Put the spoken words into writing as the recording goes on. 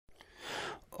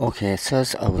Okay, it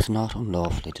says I was not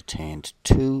unlawfully detained.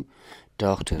 Two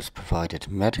doctors provided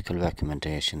medical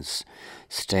recommendations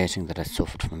stating that I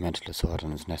suffered from a mental disorder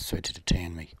and it was necessary to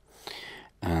detain me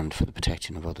and for the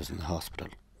protection of others in the hospital.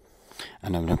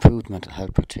 And an improved mental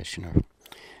health practitioner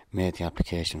made the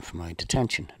application for my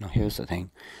detention. Now here's the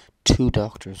thing, two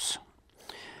doctors.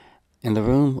 In the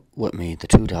room with me, the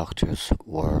two doctors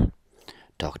were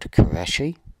Dr.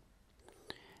 Qureshi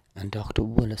and Dr.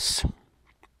 Willis.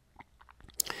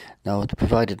 Now, they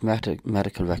provided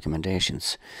medical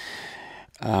recommendations.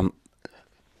 The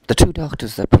two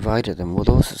doctors that provided them, were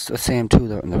those the same two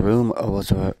that were in the room, or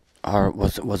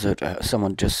was it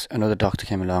someone, just another doctor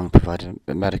came along and provided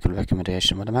a medical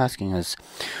recommendation? What I'm asking is,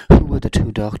 who were the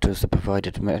two doctors that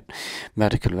provided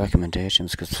medical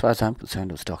recommendations? Because as far as I'm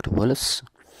concerned, it was Dr. Willis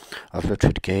of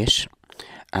Richard Gate,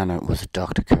 and it was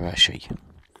Dr. Qureshi.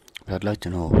 But I'd like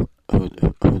to know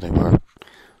who they were,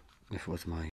 if it was my